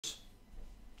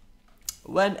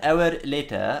1 hour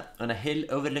later, on a hill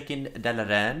overlooking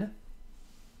Dalaran.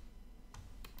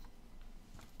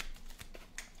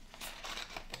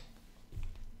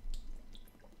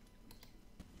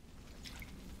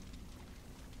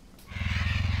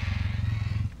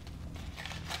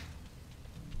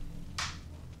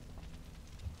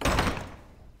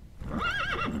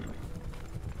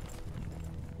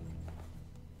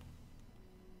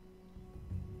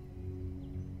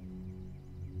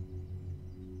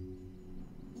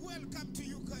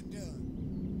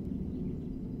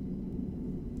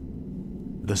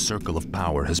 The circle of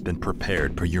power has been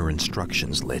prepared per your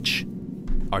instructions, Lich.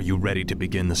 Are you ready to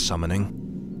begin the summoning?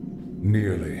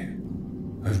 Nearly.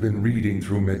 I've been reading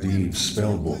through Medivh's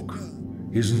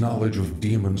spellbook. His knowledge of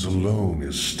demons alone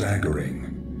is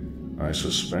staggering. I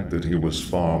suspect that he was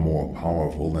far more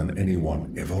powerful than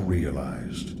anyone ever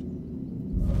realized.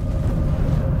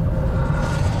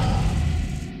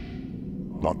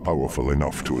 Not powerful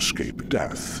enough to escape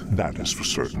death, that is for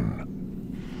certain.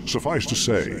 Suffice to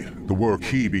say, the work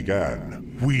he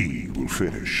began, we will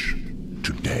finish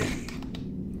today.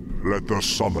 Let the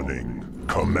summoning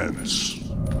commence.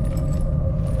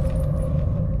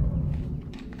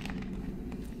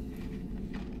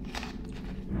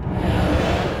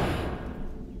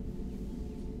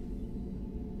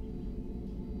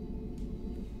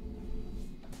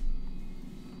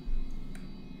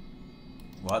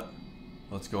 What?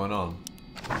 What's going on?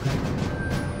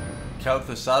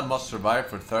 Kalthusad must survive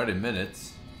for 30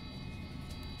 minutes.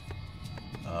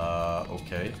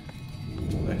 Okay.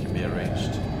 That can be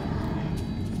arranged.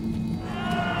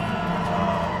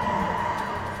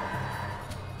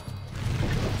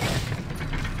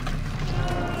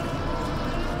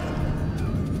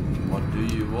 What do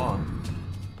you want?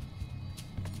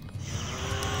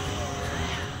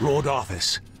 Lord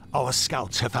Arthas, our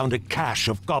scouts have found a cache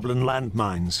of goblin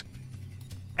landmines.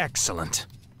 Excellent.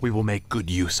 We will make good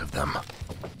use of them.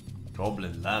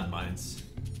 Goblin landmines.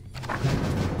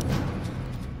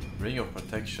 Ring of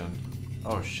protection.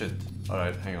 Oh shit.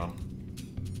 Alright, hang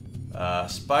on.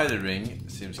 Spider ring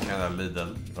seems kinda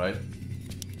little, right?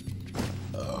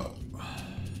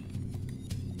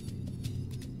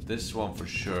 This one for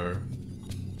sure.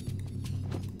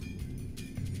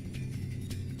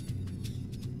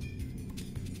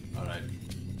 Alright.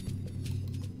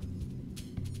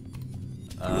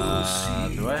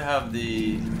 Do I have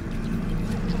the...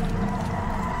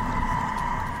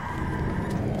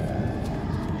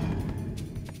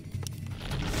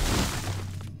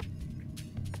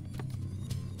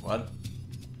 What?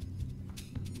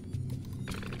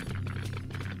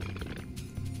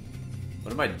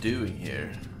 What am I doing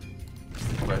here? That's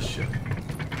the question.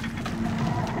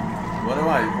 What do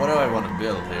I want to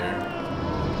build here?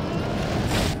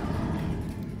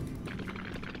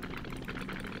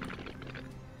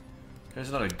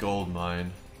 There's not a gold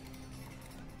mine.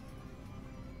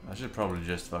 I should probably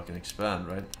just fucking expand,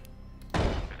 right?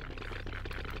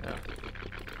 Yeah.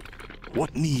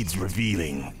 What needs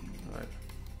revealing? Right.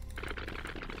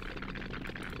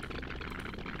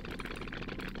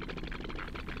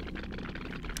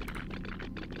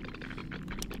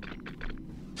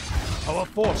 Our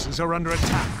forces are under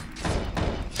attack.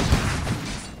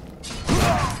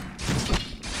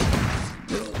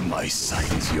 My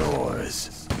sight is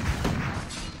yours.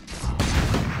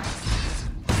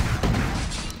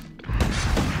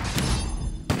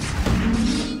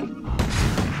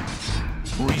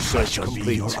 Research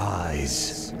complete. Your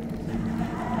eyes.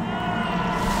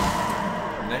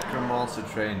 Necromancer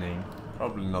training.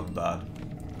 Probably not bad.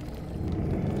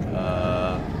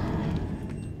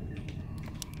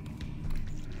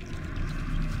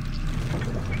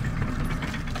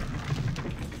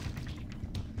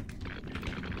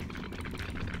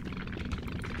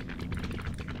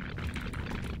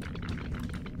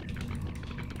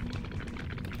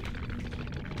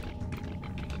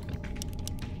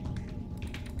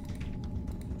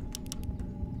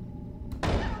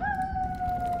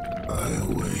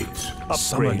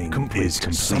 Summoning is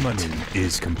complete. Summoning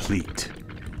is complete.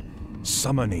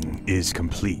 Summoning is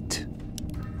complete.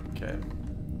 Okay.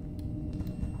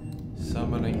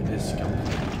 Summoning is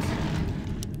complete.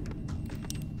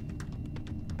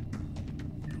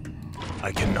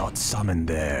 I cannot summon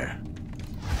there.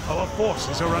 Our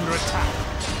forces are under attack.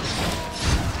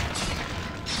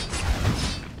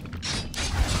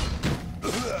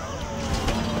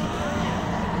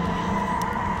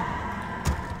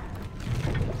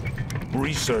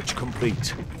 Research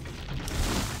complete.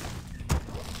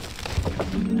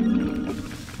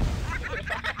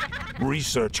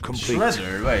 Research complete.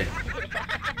 Shredder, wait.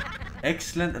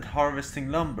 Excellent at harvesting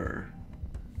lumber.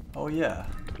 Oh yeah.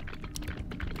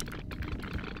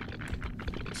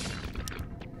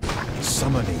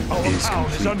 Summoning is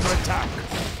complete. Is under attack.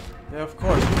 Yeah, of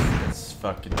course it's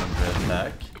fucking under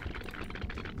attack.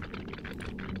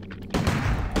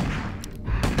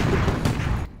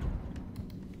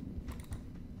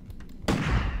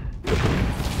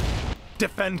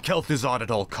 Defend Kel'Thuzad at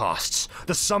all costs.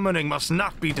 The summoning must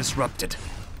not be disrupted.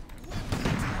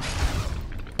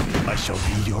 I shall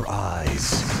be your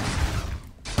eyes.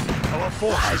 Our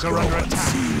forces are under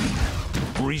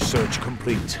attack. Research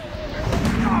complete.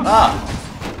 Ah!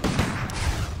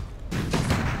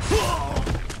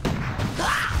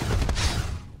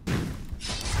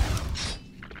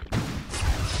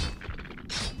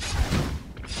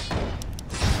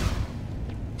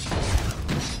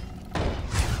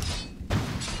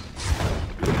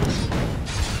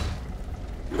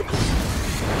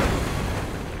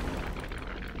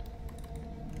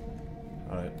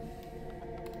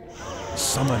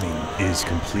 Summoning is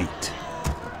complete.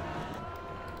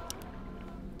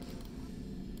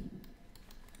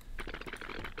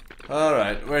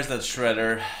 Alright, where's that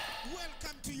shredder?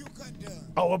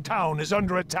 Our town is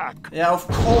under attack. Yeah, of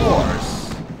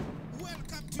course!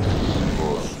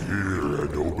 Hear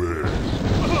and obey.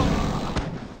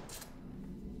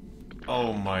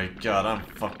 Oh my god, I'm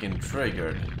fucking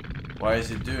triggered. Why is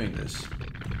he doing this?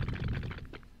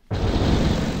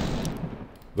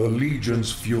 The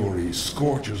Legion's fury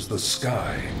scorches the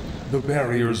sky. The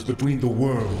barriers between the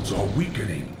worlds are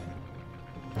weakening.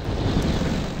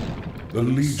 The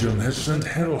Legion has sent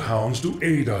hellhounds to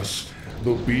aid us.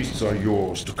 The beasts are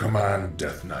yours to command,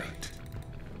 Death Knight.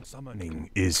 Summoning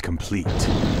is complete.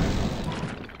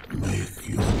 Make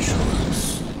your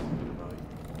choice.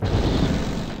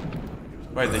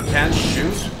 Wait, they can't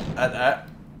shoot at...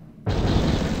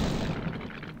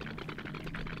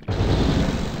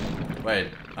 Wait,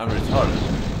 I'm retarded.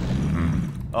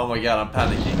 Oh my god, I'm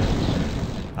panicking.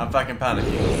 I'm fucking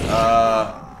panicking.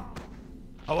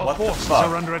 Our forces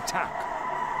are under attack.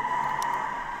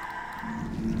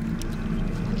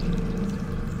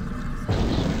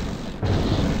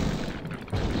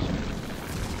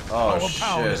 Oh Our shit,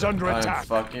 town is under I'm attack.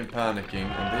 fucking panicking.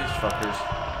 And these fuckers...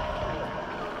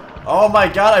 Oh my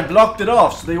god, I blocked it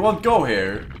off, so they won't go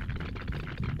here.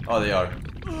 Oh, they are.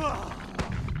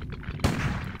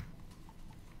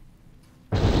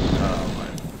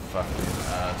 Fucking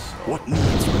ass. What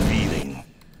needs revealing?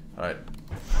 Alright.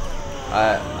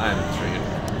 I'm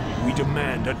triggered. We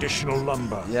demand additional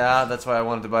lumber. Yeah, that's why I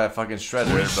wanted to buy a fucking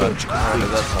shredder, but apparently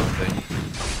that's not a thing.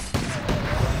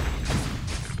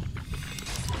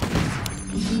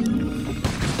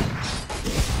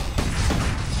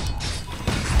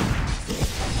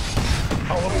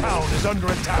 Our town is under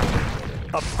attack.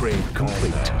 Upgrade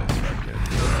complete.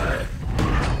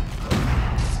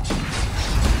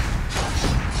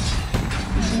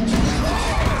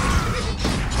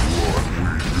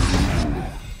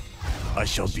 I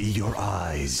shall be your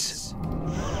eyes.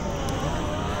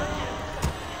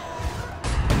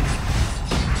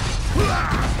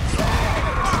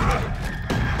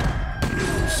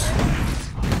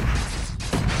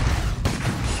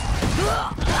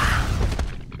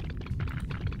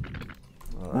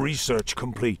 Research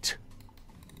complete.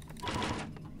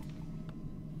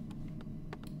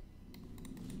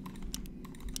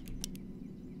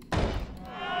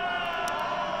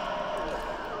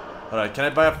 Alright, can I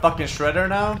buy a fucking shredder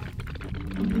now?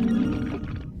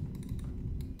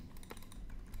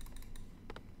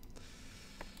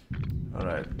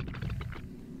 Alright.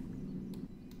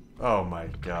 Oh my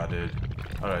god, dude.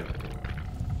 Alright.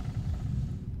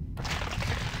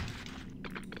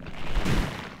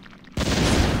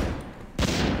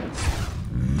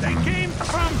 They came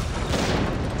from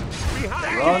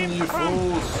behind. Run, you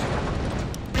fools!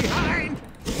 Behind.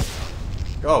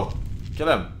 Go! Kill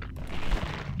him!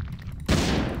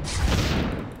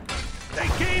 They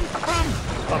came from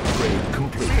upgrade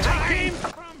complete.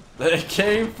 They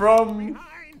came from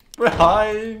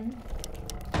behind.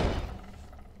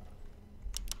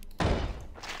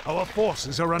 Our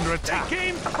forces are under attack. They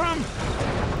came from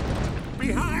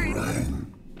behind.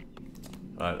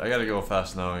 Alright, I gotta go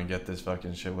fast now and get this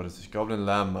fucking shit. What is this? Goblin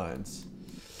landmines.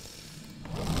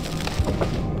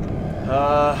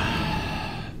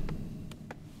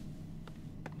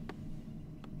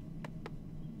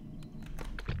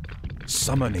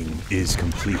 Summoning is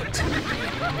complete.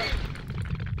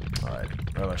 Alright,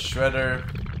 we have a shredder.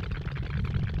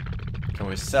 Can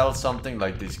we sell something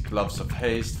like these gloves of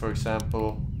haste, for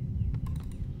example?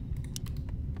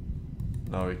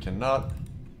 No, we cannot.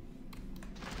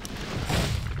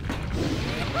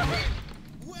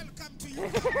 Welcome to you.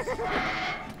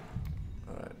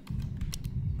 Alright.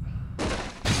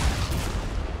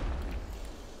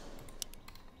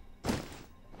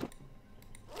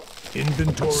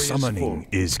 Inventory summoning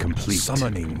is complete.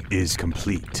 Summoning is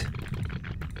complete.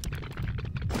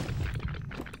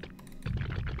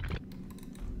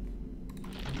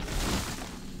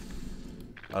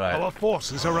 Alright. Our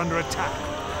forces are under attack.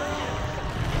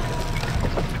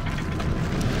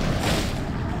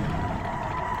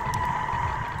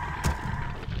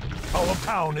 Our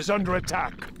town is under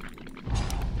attack.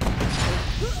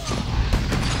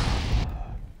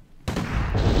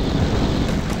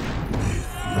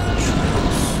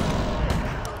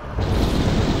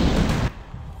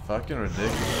 Fucking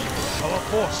ridiculous. Our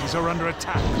forces are under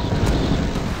attack.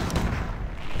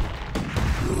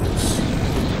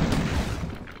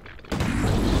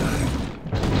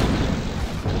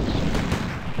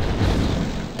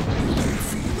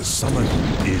 The summon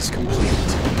is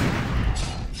complete.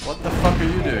 What the fuck are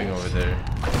you doing over there?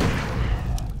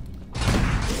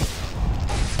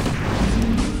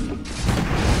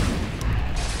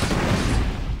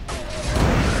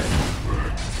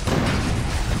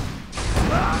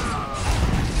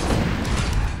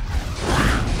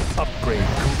 Upgrade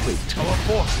complete. Our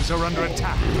forces are under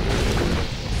attack.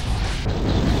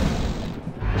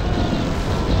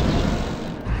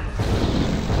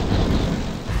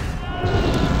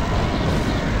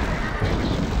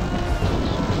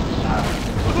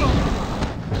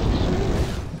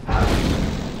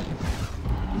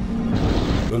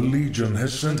 The Legion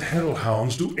has sent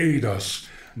hellhounds to aid us.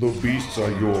 The beasts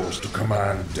are yours to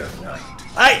command, Death Knight.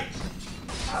 Hey!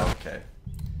 Okay.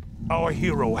 Our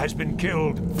hero has been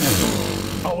killed.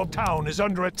 Our town is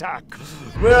under attack.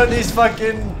 Where are these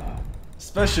fucking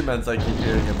specimens I keep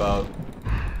hearing about?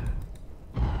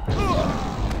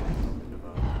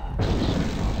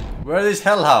 Where are these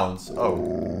hellhounds? Oh.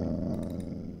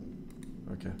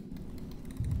 Okay.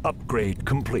 Upgrade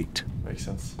complete. Makes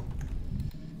sense.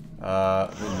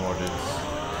 Need more dudes.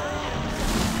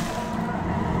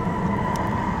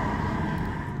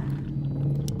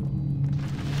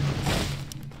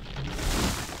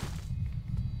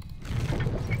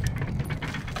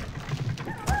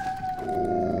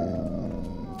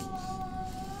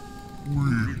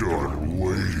 We done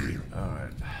waiting.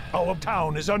 Alright. Our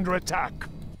town is under attack.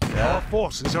 Yeah? Our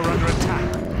forces are under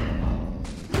attack.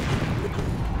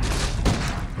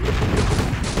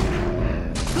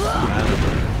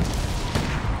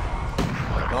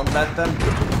 Don't let them.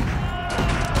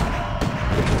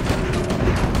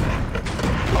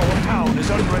 Our town is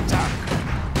under attack.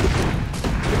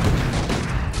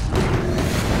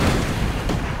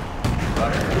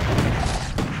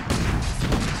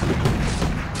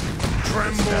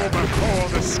 Tremble before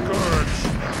the scourge.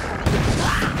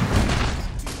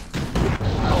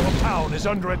 Our town is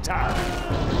under attack.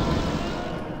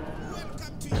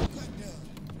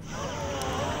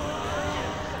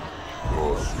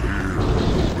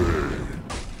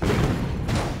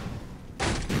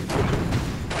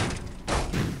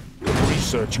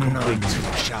 Research complete.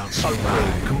 Shall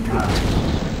survive. Complete.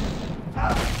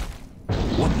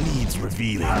 What needs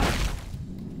revealing?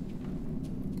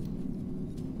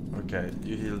 Okay,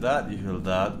 you heal that,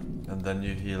 and then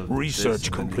you heal Research this,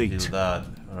 and complete. then you heal that,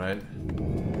 alright?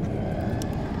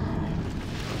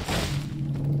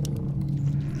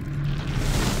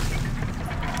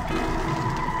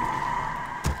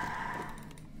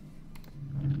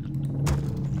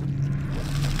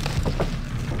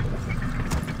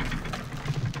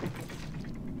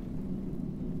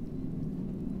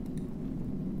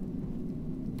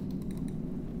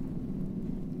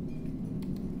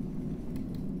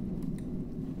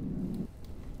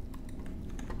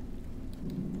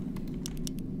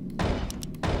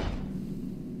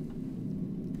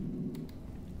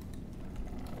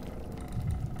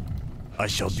 I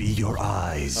shall be your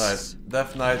eyes. Alright,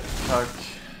 Death Knight, Cuck,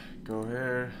 go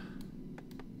here.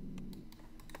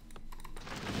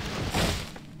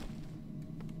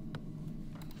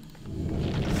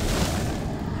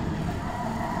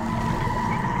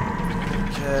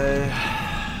 Okay.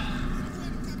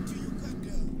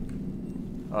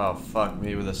 Oh, fuck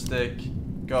me with a stick.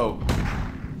 Go.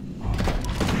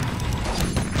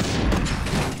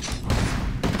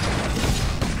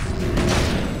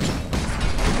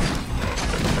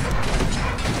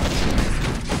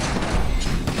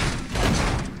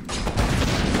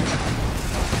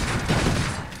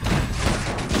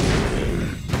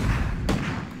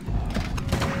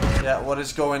 Yeah, what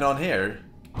is going on here?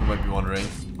 You might be wondering.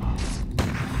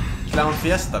 Clown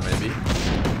Fiesta, maybe?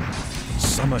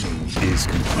 Summoning is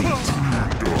complete.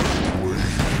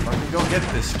 Fucking go get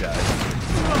this guy.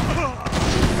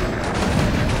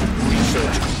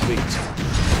 Research complete.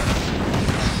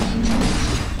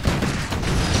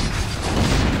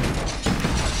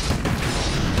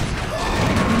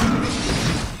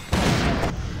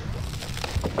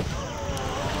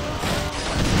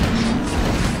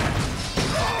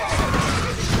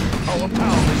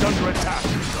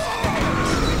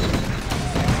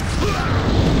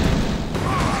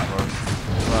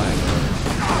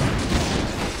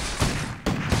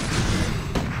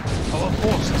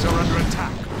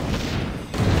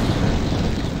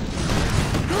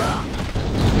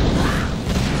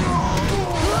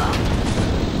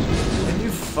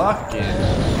 fucking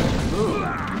move.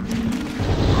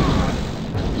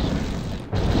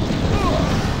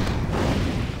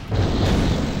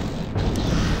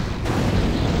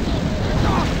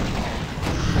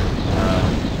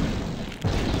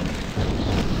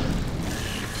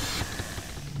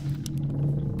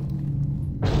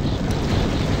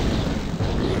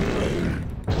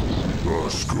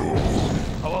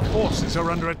 Our forces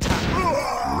are under attack.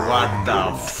 What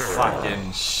the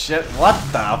fucking shit? What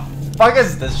the fuck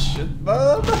is this shit,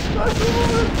 man?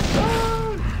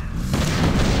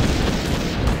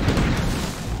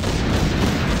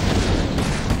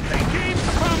 They came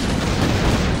from.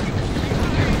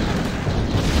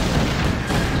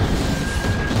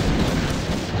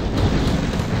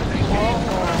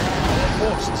 Our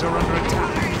forces are under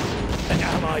attack. An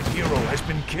allied hero has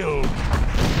been killed.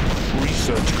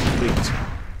 Research complete.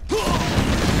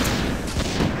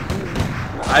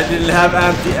 I didn't have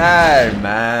anti-air,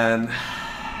 man.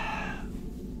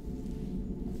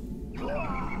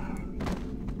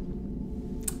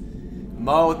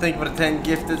 Mo, thank you for the 10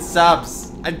 gifted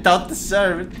subs. I don't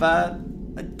deserve it,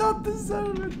 man. I don't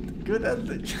deserve it. Good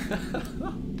ending.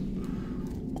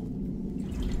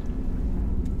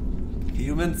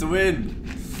 Humans win.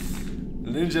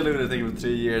 Ninja Luna, thank you for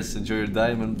 3 years. Enjoy your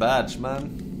diamond badge,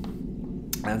 man.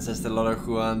 Ancestor Lola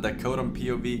Juan, Dakota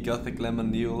POV, Gothic Lemon,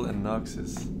 Newell, and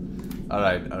Noxus.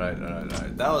 Alright.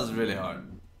 That was really hard.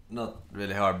 Not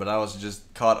really hard, but I was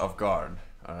just caught off guard.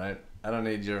 Alright? I don't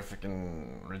need your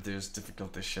freaking reduced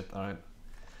difficulty shit, alright?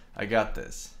 I got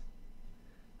this.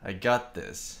 I got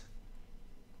this.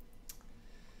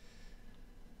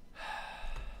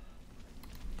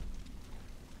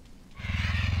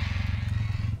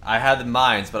 I had the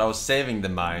mines, but I was saving the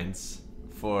mines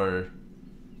for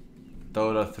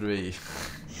Dota 3.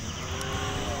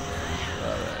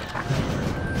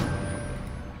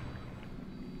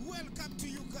 Welcome to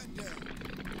Uganda.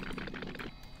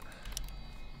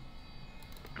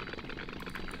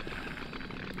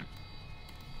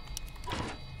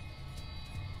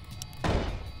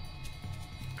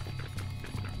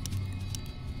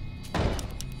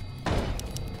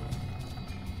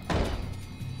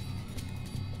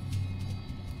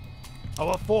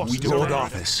 Our forces are in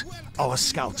office. Our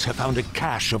scouts have found a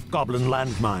cache of goblin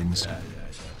landmines.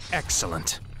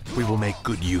 Excellent. We will make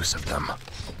good use of them.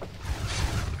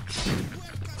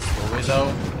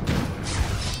 Widow.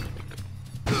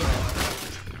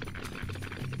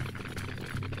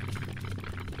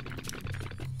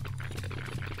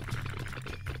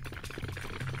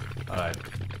 Alright.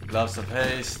 Gloves of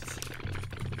haste.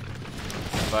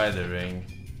 Spider ring.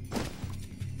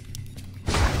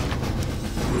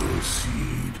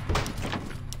 Proceed.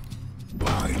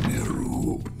 By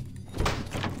Nerub.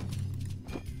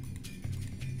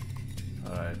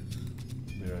 Alright.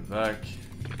 Be right back.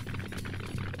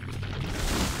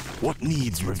 What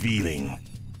needs revealing?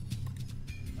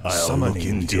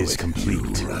 Summoning is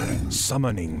complete.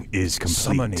 Summoning is complete.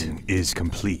 Summoning is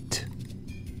complete.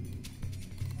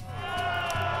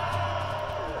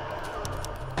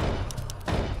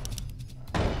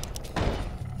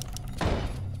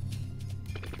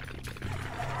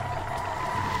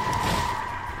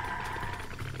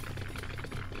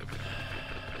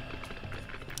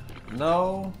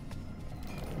 No.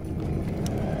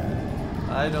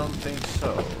 I don't think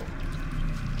so.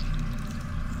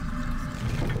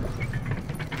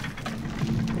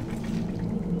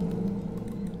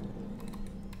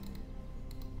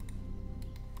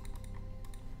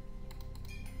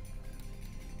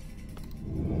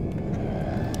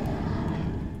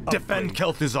 Defend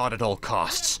Kel'Thuzad at all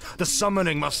costs. The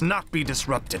summoning must not be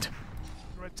disrupted.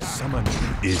 Summoning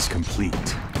is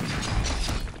complete.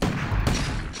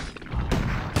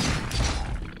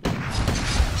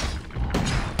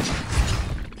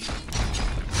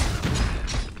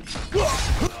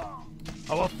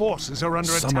 Our forces are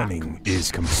under attack. Summoning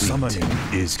is complete. Summoning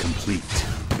is complete.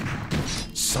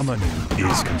 Summoning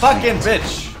is complete. Fucking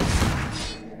bitch!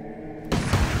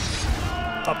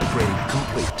 Upgrade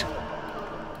complete.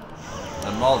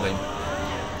 I'm molding.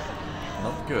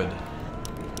 Not good.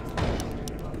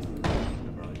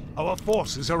 Our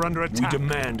forces are under attack. We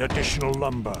demand additional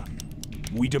lumber.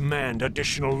 We demand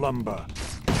additional lumber.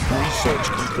 Research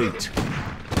complete.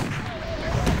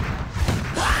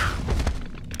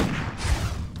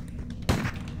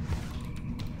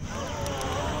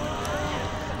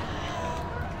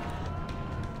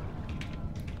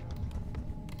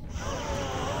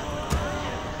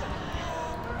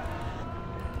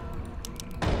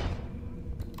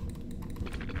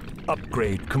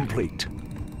 Upgrade complete.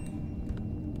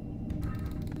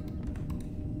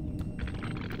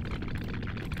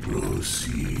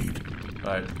 Proceed.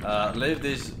 Right, leave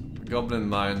these goblin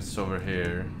mines over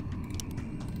here.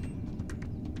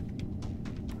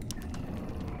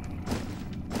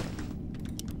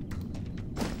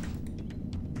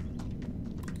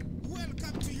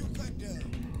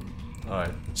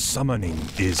 Alright. Summoning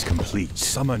is complete.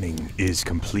 Summoning is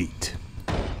complete.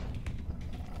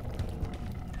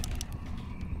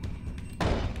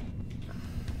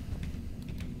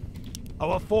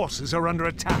 Our forces are under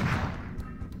attack.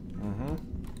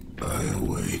 I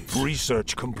await.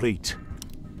 Research complete.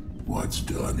 What's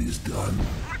done is done.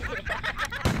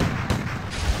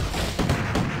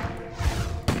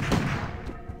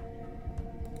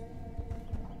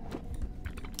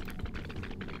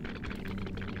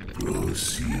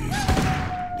 Proceed.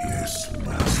 Yes,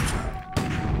 master.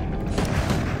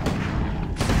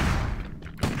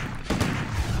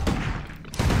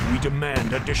 We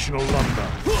demand additional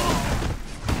lumber.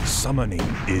 Summoning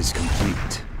is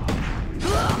complete.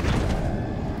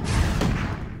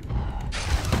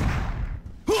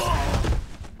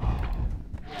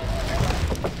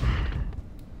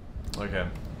 Okay.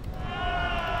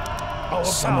 Our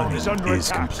summoning is under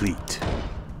attack. Complete.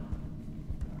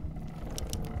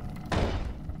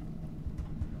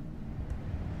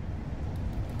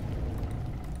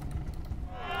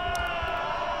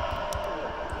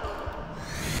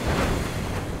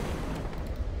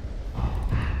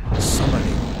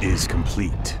 Is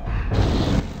complete.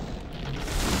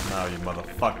 Now, you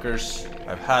motherfuckers,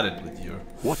 I've had it with you.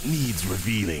 What needs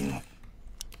revealing?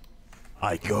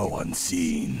 I go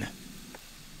unseen.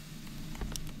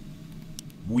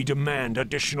 We demand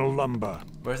additional lumber.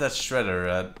 Where's that shredder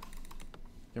at?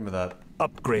 Give me that.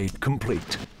 Upgrade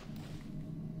complete.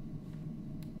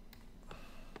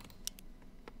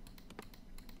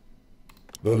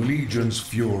 The Legion's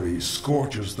fury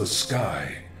scorches the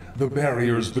sky. The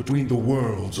barriers between the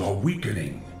worlds are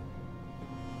weakening.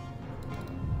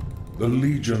 The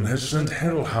Legion has sent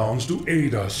hellhounds to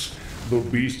aid us. The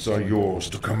beasts are yours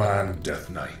to command, Death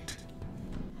Knight.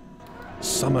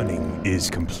 Summoning is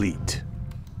complete.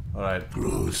 Alright.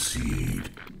 Proceed.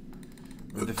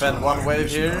 Defend one wave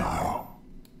here. Now.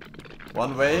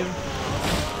 One wave.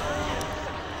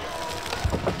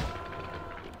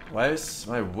 Why is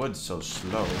my wood so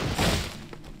slow?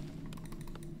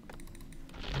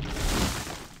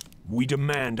 We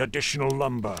demand additional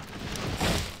lumber.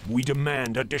 We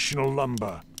demand additional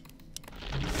lumber.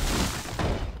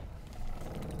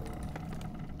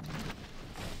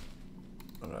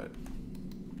 All right.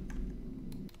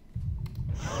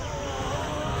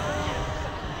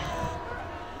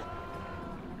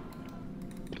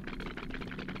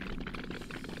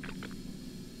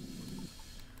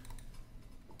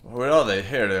 Where are they?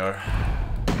 Here they are.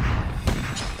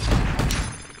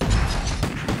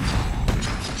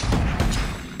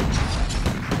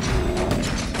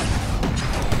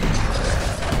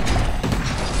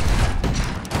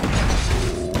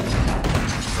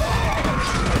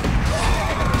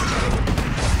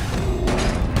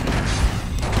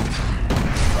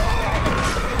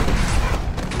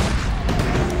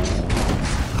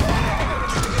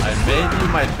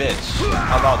 My bitch.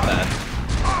 How about that?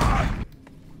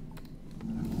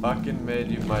 Fucking made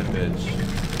you my bitch.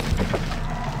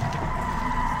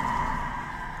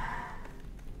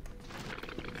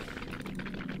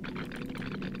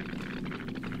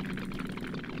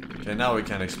 Okay, now we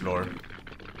can explore.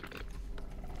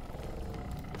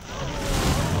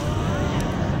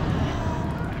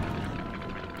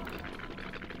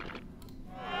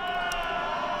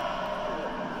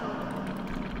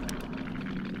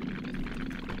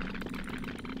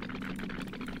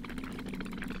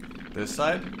 This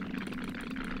side?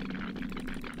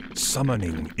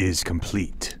 Summoning is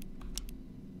complete.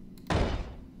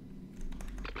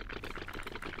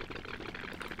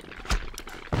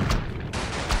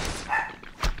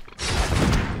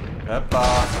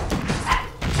 Peppa.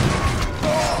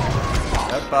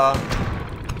 Peppa.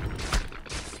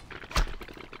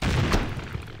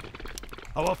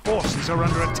 Our forces are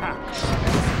under attack.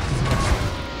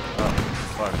 Oh,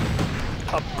 fuck.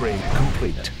 Upgrade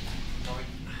complete.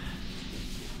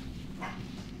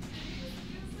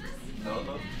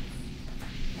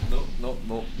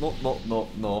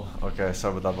 No. Okay,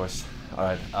 sorry about that, boys.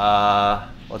 Alright,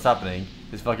 what's happening?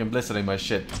 He's fucking blizzarding my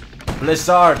shit.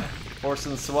 Blizzard!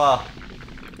 Forsen Swa.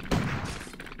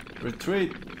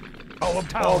 Retreat! Our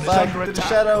town Fall is back under to attack. the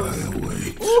shadows!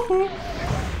 Woohoo!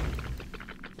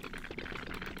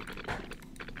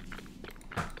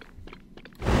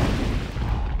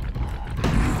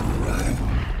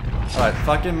 Alright,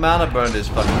 fucking mana burn this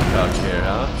fucking cock here,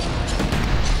 huh?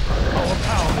 Our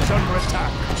town is under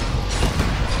attack.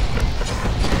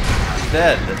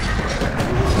 Dead.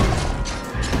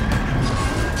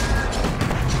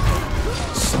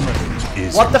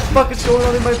 is What the complete. fuck is going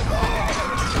on in my...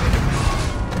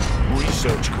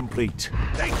 Research complete.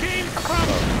 They came from...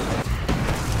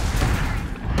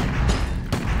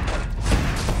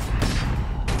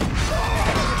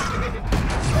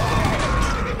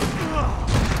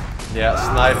 Yeah,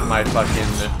 snipe my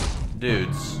fucking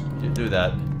dudes. You do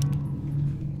that.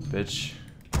 Bitch.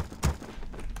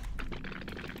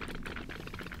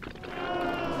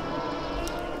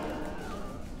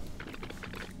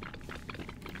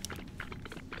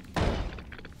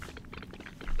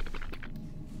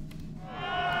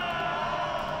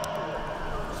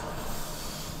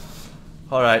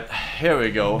 Alright, here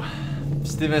we go.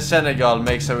 Steven Senegal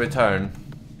makes a return.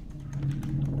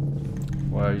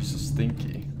 Why are you so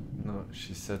stinky? No,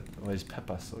 she said, why is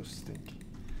Peppa so stinky?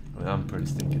 I mean, I'm pretty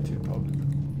stinky too, probably.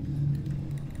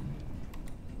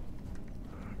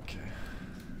 Okay.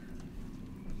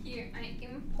 Here, I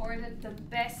imported the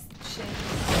best chips.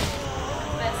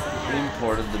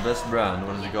 Imported the best brand,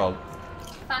 what is it called?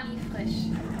 Funny Fresh.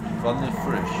 Funny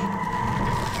Fresh.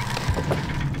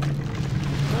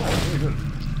 Oh, very good.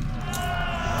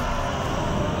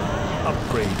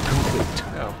 Upgrade complete.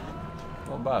 Yeah,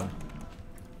 not bad.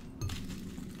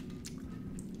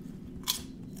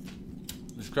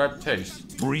 Describe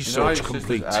taste. Research you know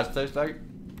complete. Ass tastes like?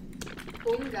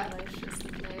 Ungarisch ist die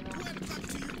Flavor.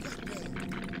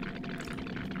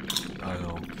 I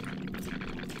know.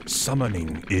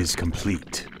 Summoning is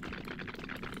complete.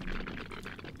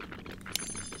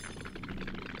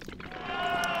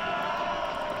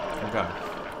 Okay.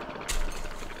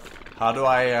 How do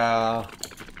I,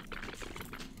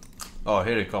 Oh,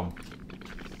 here they come.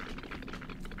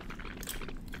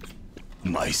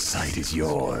 My sight is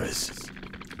yours.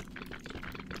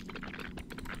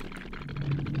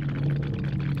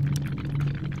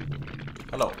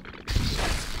 Hello.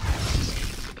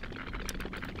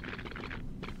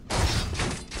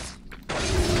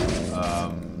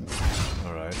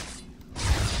 Alright.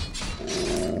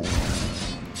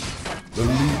 The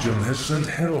Legion has sent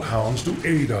hellhounds to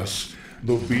aid us.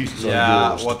 The beasts are Yeah,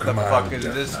 yours what to the command, fuck is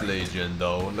Death this Knight. Legion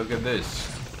though? Look at this.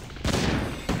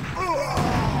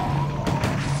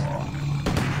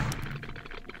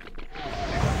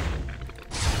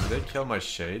 Did they kill my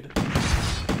shade?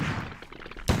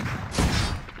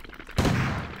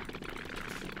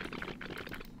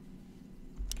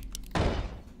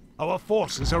 Our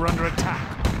forces are under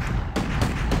attack.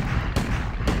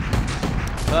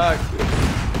 Fuck.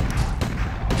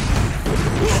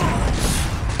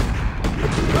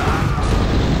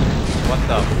 What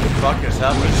the fuck is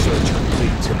happening? Research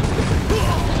complete.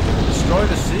 Destroy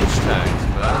the siege tanks,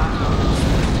 man.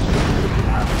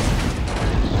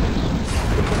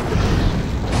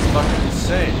 It's fucking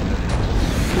insane.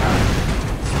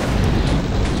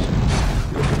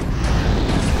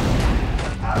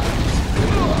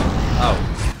 Ow.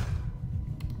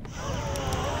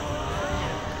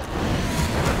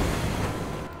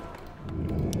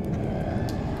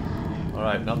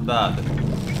 Alright, not bad.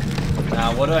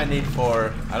 Now, what do I need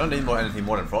for... I don't need anything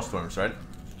more than frostworms, right?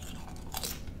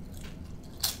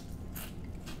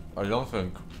 I don't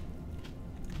think.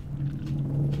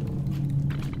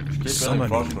 Keep building Summoning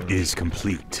frostworms. is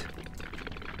complete.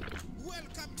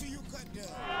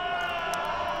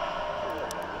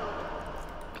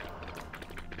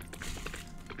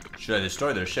 Should I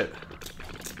destroy their ship?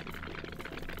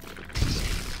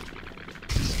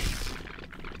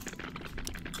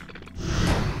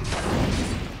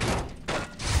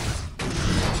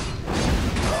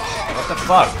 What the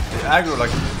fuck? They aggro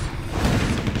like...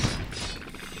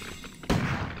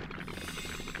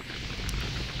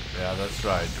 Yeah, that's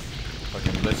right.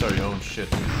 Fucking blitz our own shit.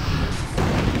 They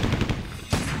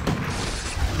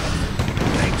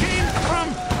came from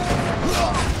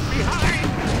behind.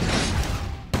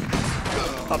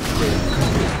 Upgrade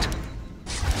complete.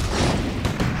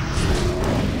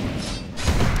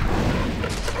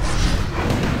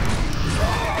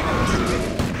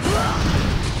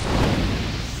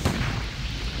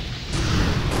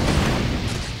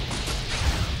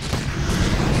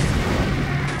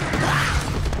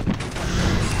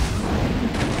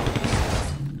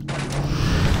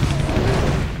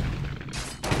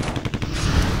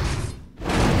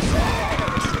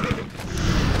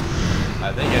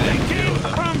 I think I didn't kill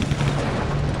them. From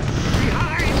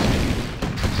behind.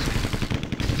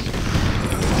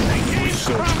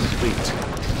 Research complete.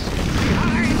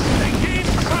 Behind. They came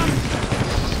from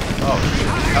Oh,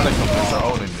 helicopters are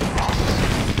owning me.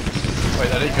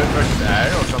 Wait, are they good versus air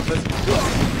or something?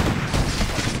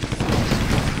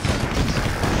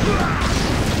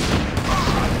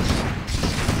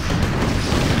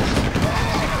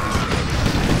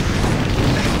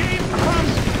 came from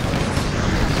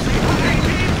behind.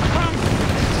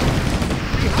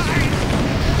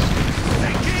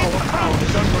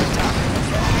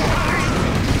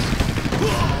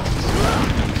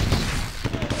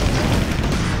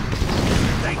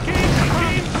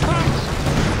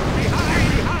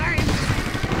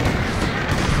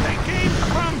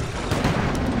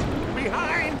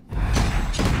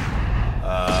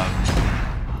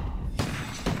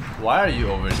 Why are you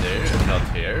over there and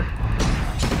not here?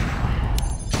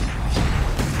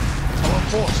 Our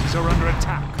forces are under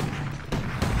attack.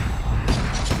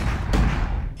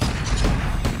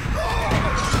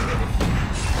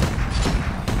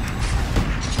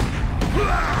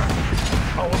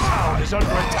 Our town is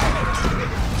under attack.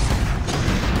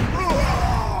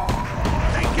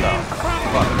 They came from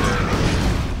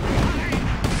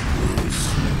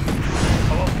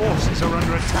Our forces are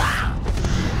under attack.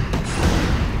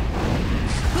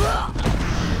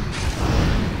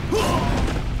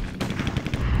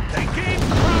 They came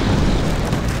from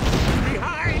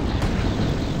behind.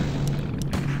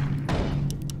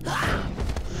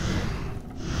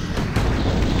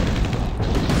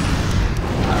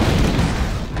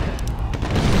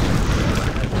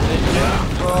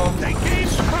 They came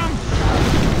from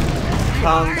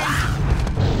Pound.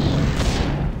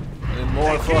 And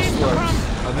more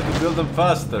frostworms. I need to build them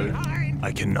faster.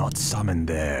 I cannot summon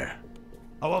there.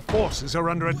 Our forces are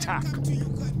under attack. They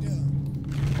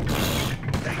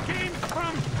came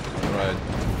from Right.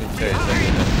 In case I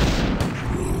need it.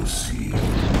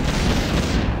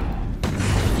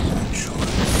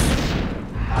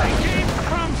 They came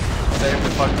from Save the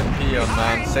fucking peon,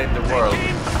 man. Save the world. They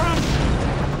came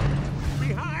from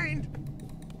behind.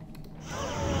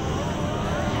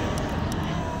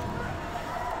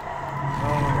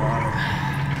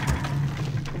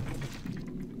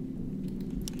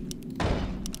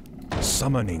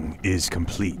 Summoning is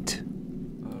complete.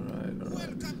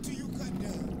 Alright.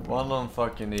 One on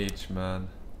fucking each, man.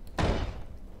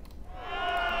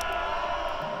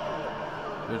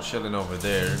 You're chilling over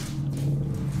there.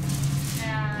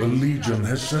 The Legion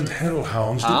has sent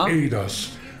hellhounds to aid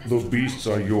us. The beasts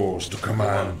are yours to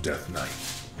command, Death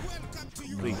Knight.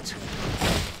 Complete.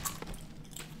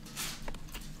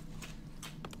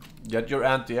 Get your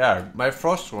anti-air. My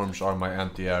frostworms are my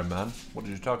anti-air, man. What are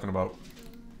you talking about?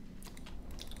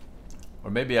 Or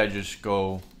maybe I just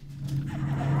go...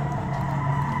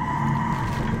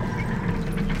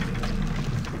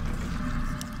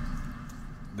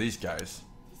 These guys.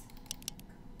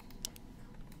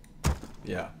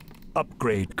 Yeah.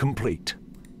 Upgrade complete.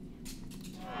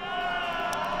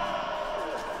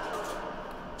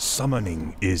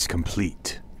 Summoning is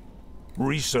complete.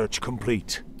 Research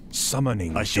complete.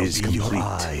 Summoning I shall is be your complete.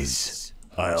 eyes.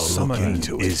 I'll look Summoning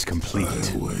into is it.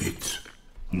 complete. Wait.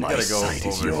 I My gotta go sight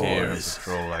is over here and yours.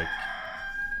 patrol like...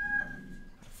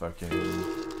 Fucking...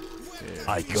 Here.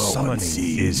 I go and Summoning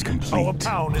see. is complete. Our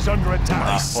town is under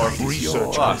attack. sight is Research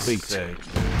yours. Fuck's complete. sake.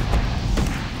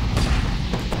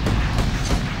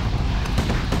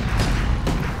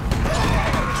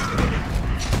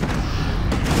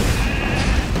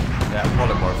 Yeah,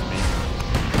 polymorph me.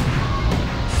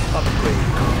 Upgrade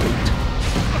complete.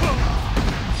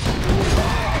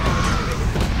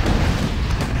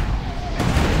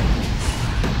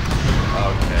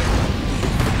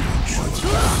 Okay.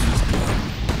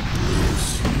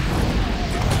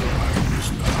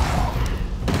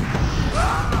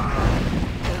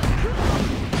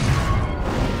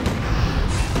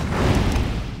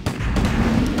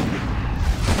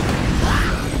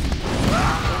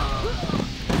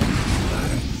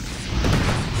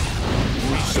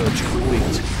 Research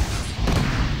complete.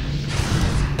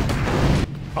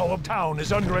 Our town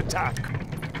is under attack.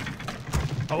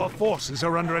 Our forces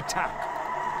are under attack.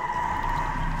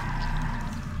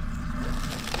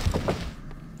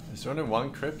 Is there only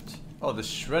one crypt? Oh, the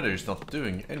shredder is not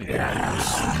doing anything.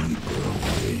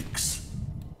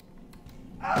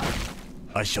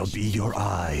 I shall be your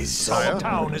eyes. Our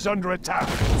town is under attack.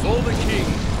 For the king.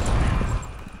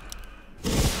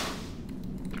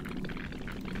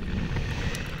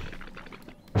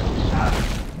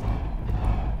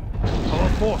 Our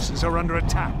forces are under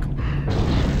attack.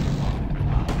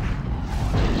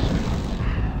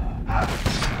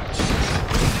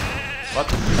 What?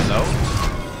 Hello?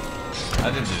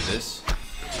 I didn't do this.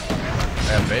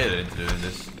 I got baited into doing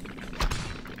this.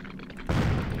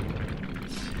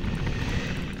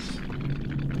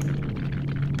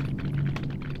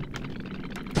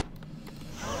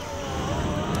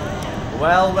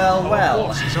 Well, well, Our well.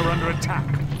 forces are under attack.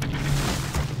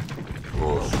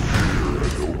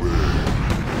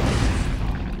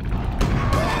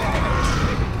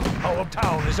 Our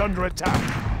town is under attack.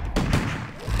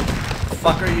 What the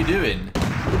fuck are you doing?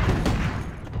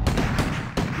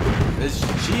 It's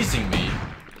cheesing me.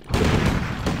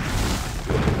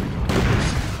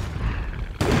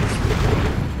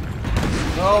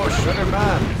 No, Shredder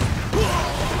Man.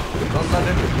 Don't let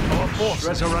him. Our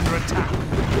forces are under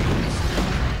attack.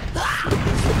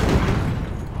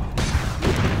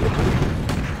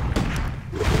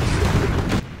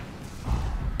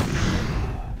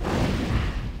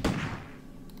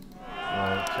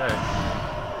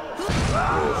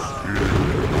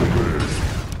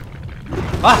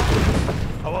 Ah!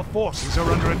 Our forces are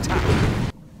under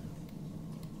attack.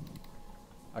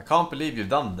 I can't believe you've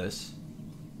done this.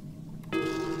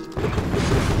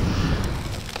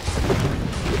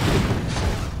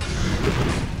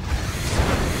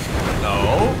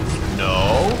 No,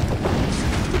 no.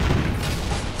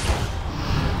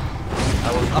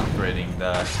 I was upgrading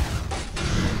that.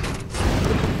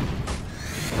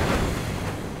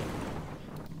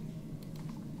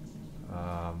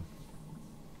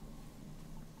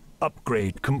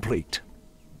 Upgrade complete.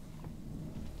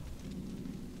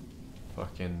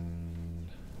 Fucking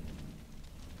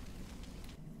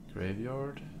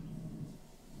graveyard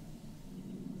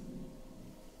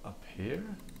up here.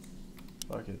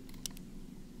 Fuck it.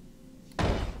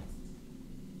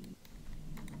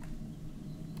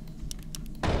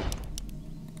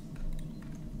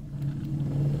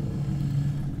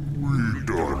 We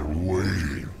done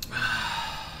waiting.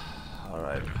 All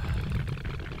right.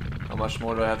 How much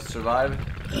more do I have to survive?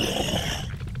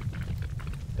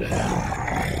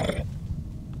 I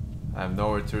have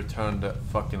nowhere to return the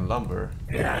fucking lumber.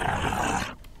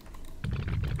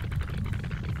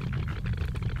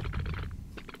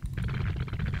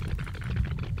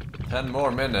 10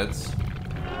 more minutes.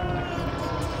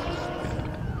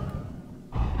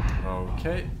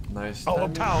 Okay, nice. Our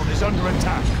timing. town is under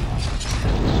attack.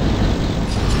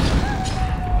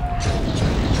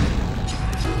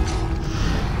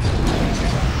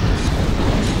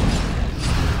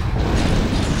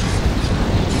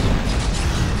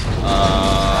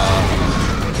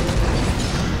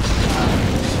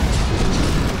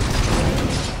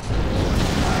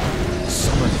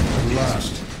 At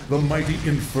last, the mighty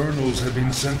infernals have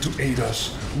been sent to aid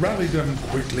us. Rally them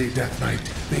quickly, Death Knight.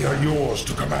 They are yours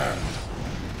to command.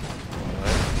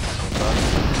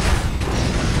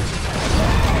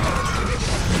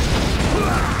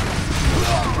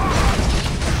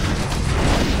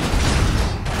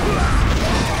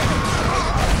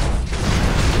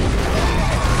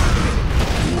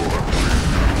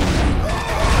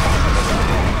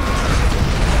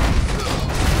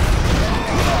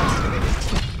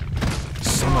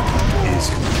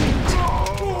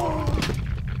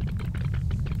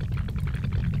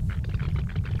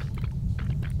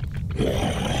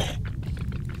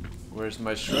 Where's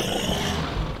my shredder?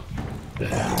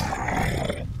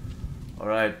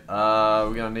 Alright,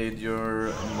 we're gonna need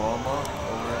your mama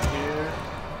over here.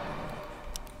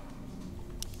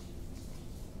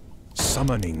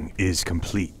 Summoning is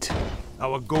complete.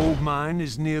 Our gold mine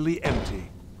is nearly empty.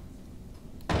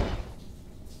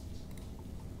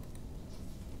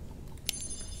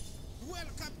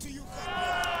 Welcome to you.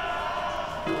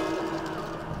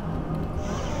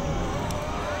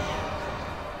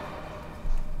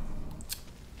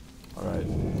 Alright.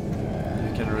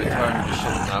 You can return the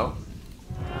shit now.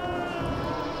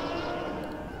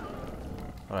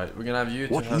 Alright, we're gonna have you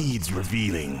to What have... needs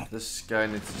revealing? This guy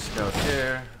needs to scout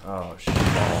here. Oh shit.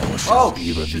 All shall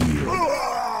be shit. revealed.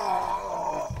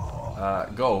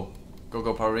 Go.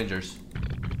 Go Power Rangers.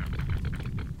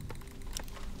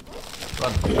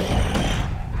 Run.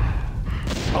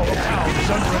 Our town is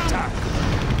under attack.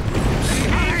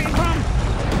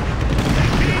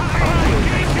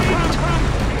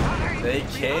 They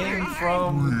came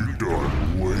from We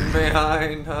done waiting.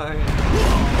 behind.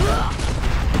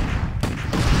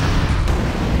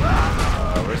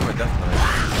 Where's my Death Knight?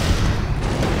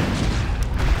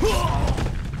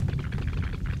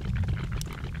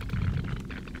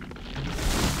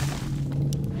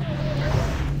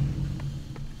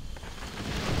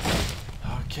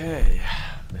 Okay,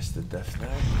 Mr. Death Knight.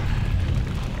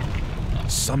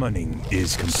 Summoning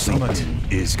is complete. Summoning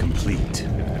is complete.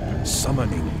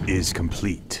 Summoning is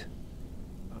complete.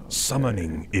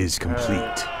 Summoning is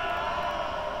complete.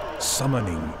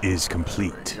 Summoning is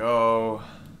complete. Go.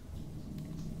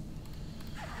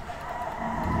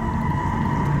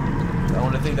 The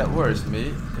only thing that worries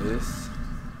me is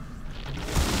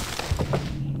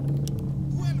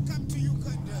Welcome to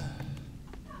Uganda.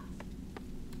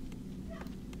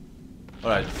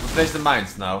 alright, replace the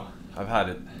mines now. I've had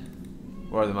it.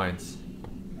 Where are the mines?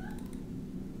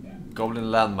 Goblin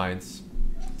landmines.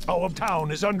 Our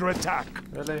town is under attack.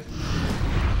 Really?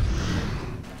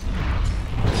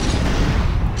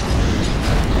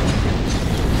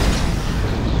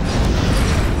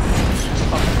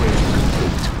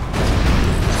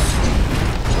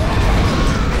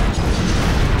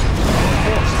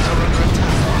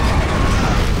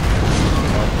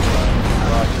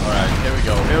 Alright,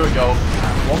 here we go.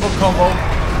 One more combo.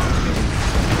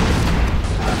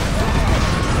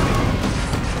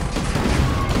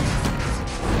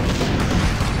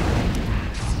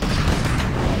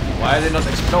 Why are they not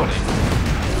exploding?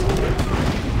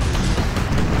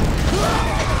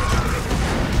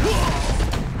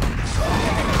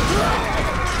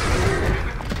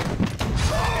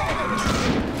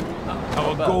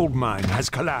 Our gold mine has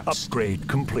collapsed. Upgrade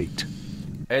complete.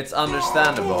 It's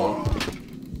understandable.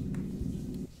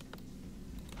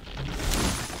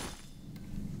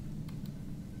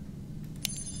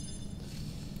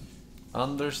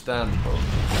 Understandable.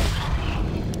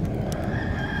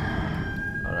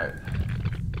 Alright.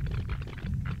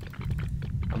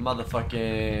 A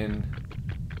motherfucking...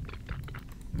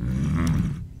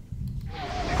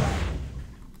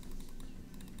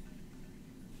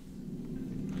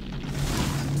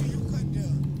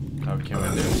 How can we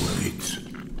do this?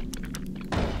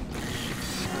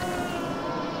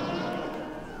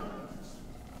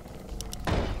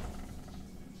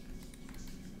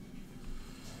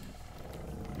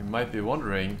 You might be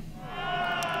wondering.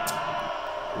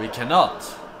 We cannot.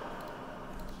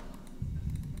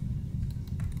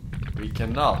 We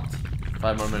cannot.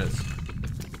 5 more minutes.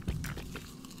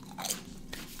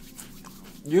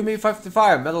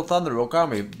 Yumi55, Metal Thunder,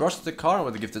 Okami, Brush the Car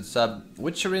with a gifted sub,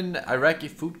 Witcherin, Iraqi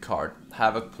Food Card,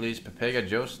 Havoc Police, Pepega,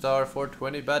 Joestar,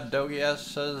 420, Bad Doggy,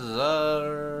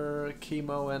 Azar,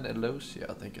 Chemo, and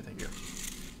Elosia. Thank you, thank you.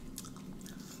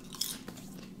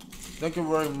 Thank you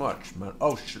very much, man.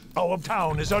 Oh shit. Our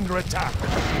town is under attack.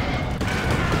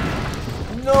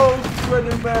 No,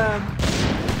 Shredder Man!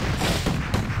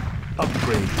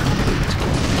 Upgrade complete.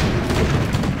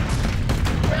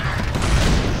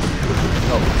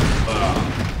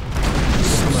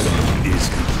 Summoning is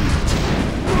complete.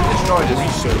 Destroy this.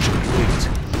 Research complete.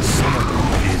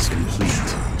 Summoning is complete.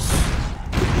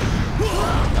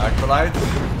 Acolyte.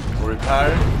 Repair.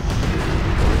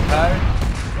 Repair.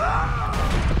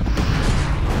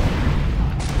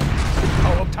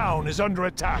 Our town is under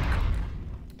attack.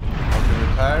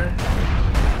 Repair.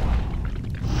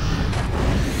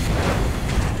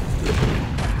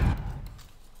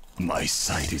 My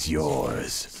sight is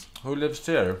yours. Who lives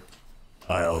here?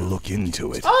 I'll look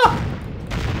into it. Ah!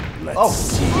 Let's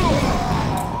see.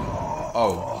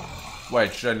 Oh.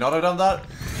 Wait, should I not have done that?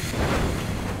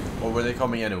 Or were they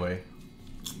coming anyway?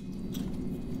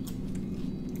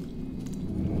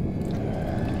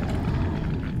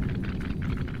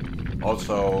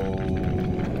 Also...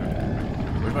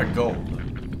 Where's my gold?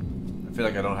 I feel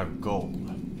like I don't have gold.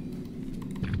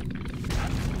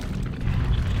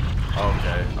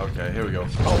 Okay, here we go. Our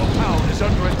town is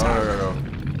under attack. Go.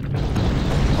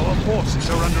 Our forces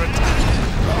are under attack.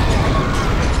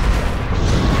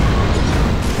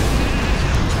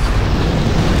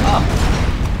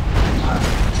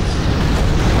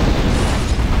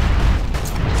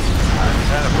 I'm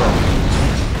kind of broke.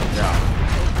 Yeah.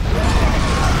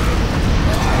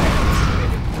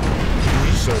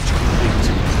 Research complete.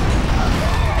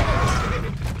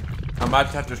 I might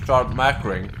have to start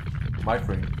macroing.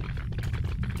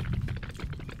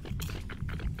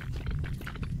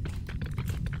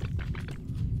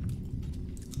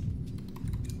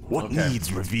 What needs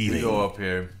We revealing? go up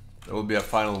here. There will be a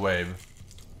final wave.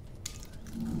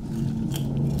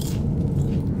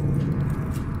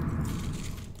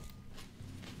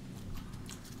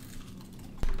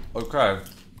 Okay.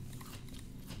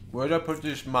 Where do I put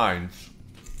these mines?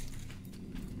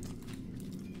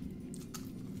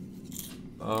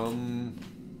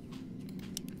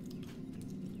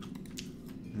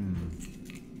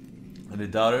 Any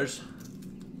doubters?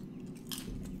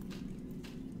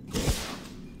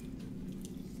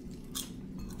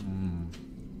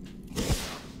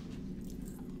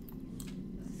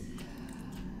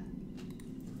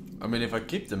 I mean, if I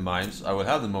keep the mines, I will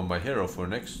have them on my hero for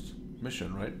next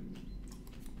mission, right?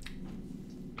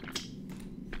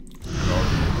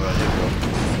 Well, here we go.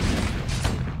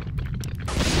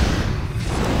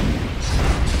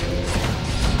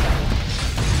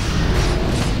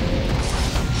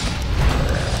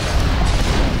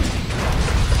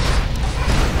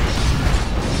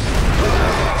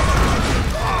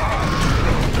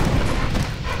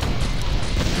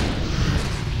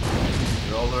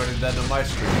 You're already dead on my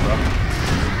screen, bro.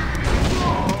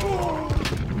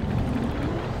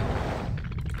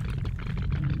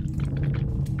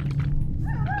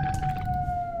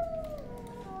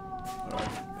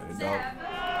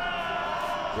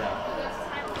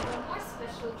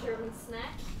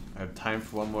 Time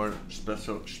for one more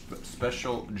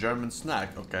special German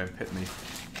snack. Okay, hit me.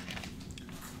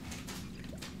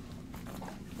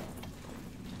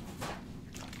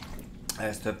 I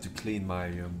just have to clean my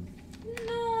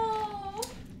No!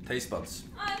 taste buds.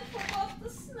 I forgot the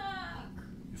snack.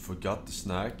 You forgot the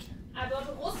snack? I bought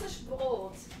Russisch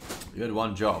Brot. You had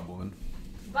one job, woman.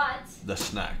 But The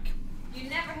snack. You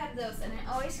never had those, and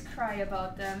I always cry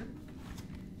about them.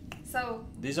 So.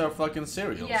 These are fucking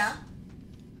cereals. Yeah.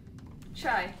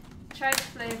 Try the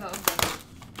flavor of them.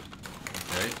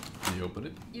 Okay, can you open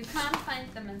it? You can't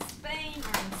find them in Spain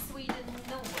or in Sweden,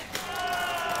 nowhere.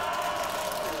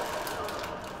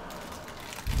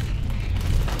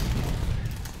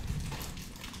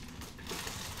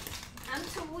 I'm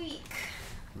too weak.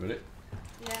 Really?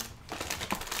 Yeah.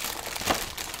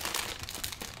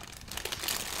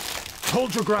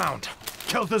 Hold your ground.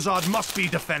 Kel'Thuzad must be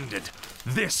defended.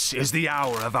 This is the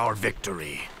hour of our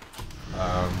victory.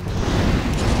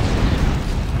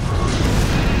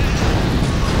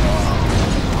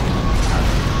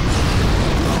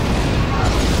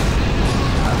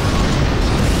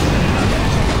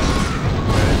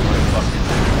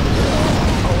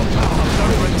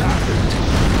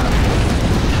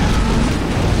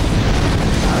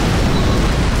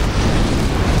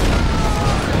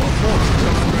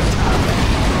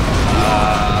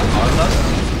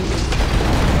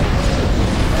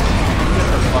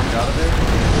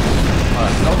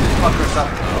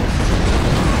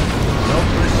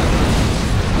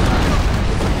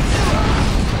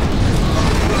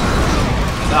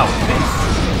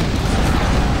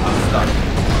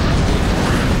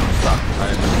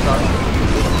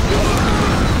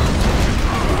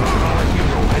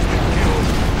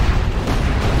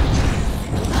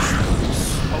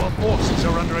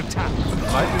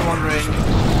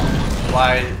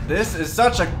 This is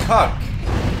such a cuck.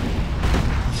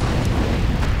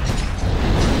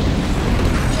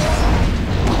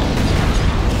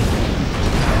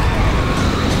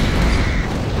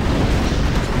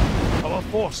 Our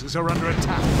forces are under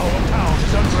attack. Our town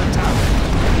is under attack.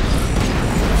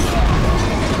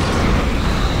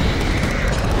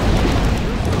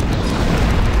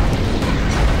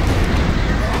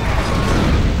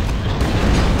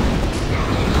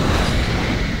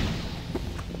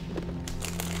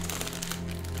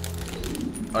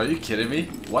 Are you kidding me?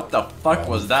 What the fuck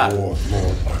was that? I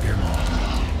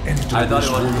thought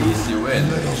it was an easy win. I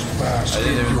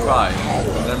didn't even try.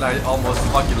 And then I almost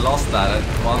fucking lost that at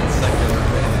 1 second.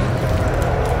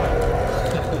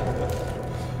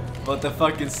 But the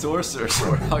fucking sorcerers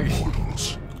were hugging.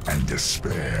 And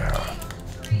despair.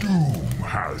 Doom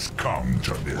has come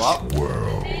to this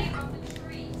world.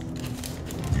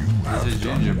 You have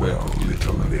done well,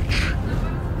 little lich.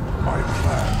 My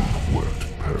plan worked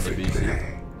perfectly.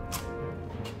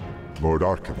 Lord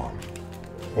Archimon,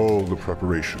 all the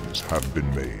preparations have been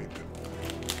made.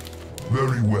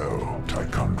 Very well,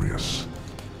 Tichondrius.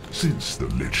 Since the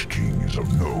Lich King is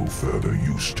of no further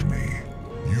use to me,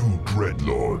 you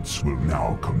Dreadlords will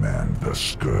now command the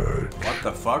Scourge. What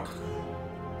the fuck?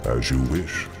 As you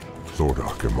wish, Lord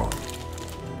Archimon.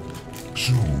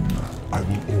 Soon, I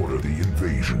will order the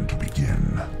invasion to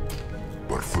begin.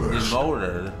 But first,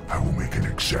 I will make an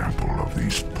example of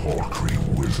these paltry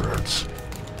wizards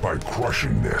by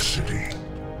crushing their city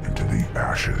into the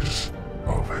ashes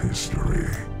of history.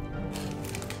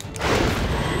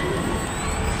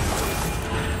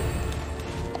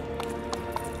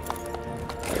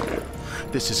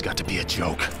 This has got to be a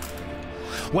joke.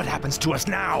 What happens to us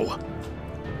now?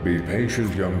 Be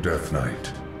patient, young Death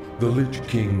Knight. The Lich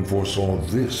King foresaw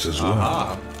this as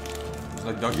well. It's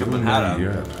like Dr. You Manhattan.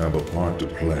 may yet have a part to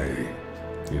play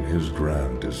in his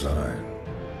grand design.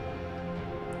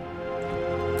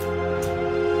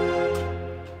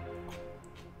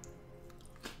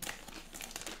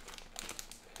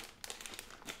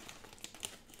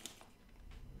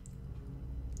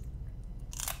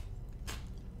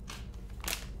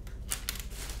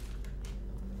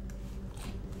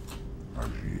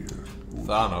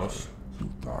 Thanos.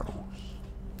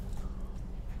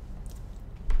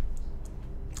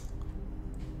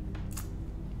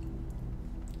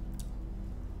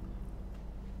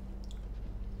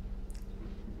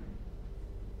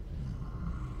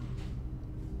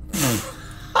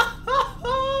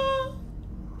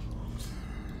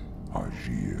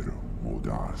 Agir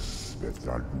modas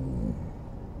vetalum.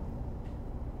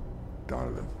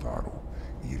 Dalentaro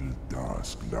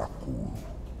ildas glacul.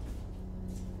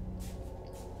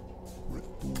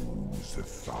 Retus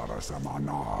etharas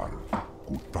amanar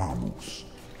cutamus.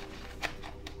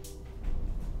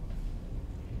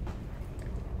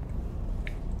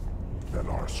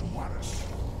 Velar sumaris.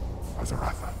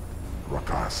 Azaratha.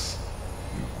 Rakas.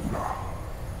 Ilkula.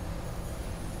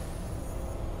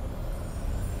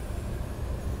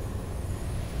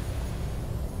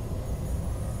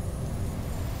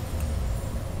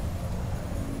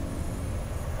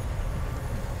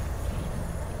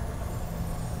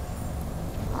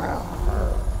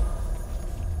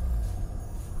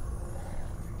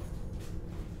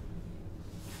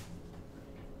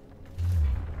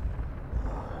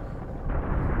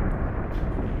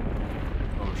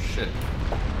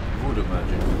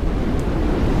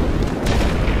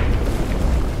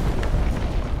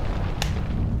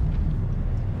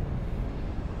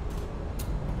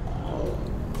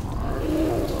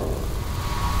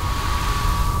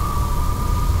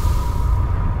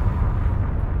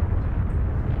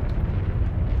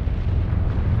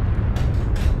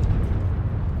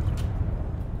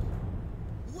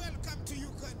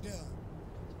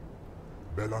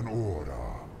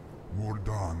 Belanora,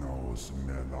 Mordanos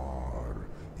melar,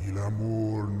 il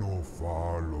amor no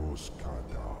falos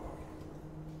cada.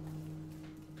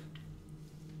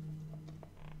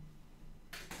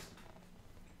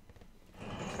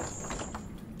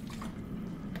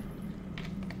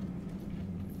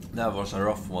 That was a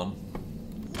rough one.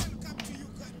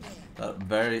 That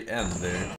very end there.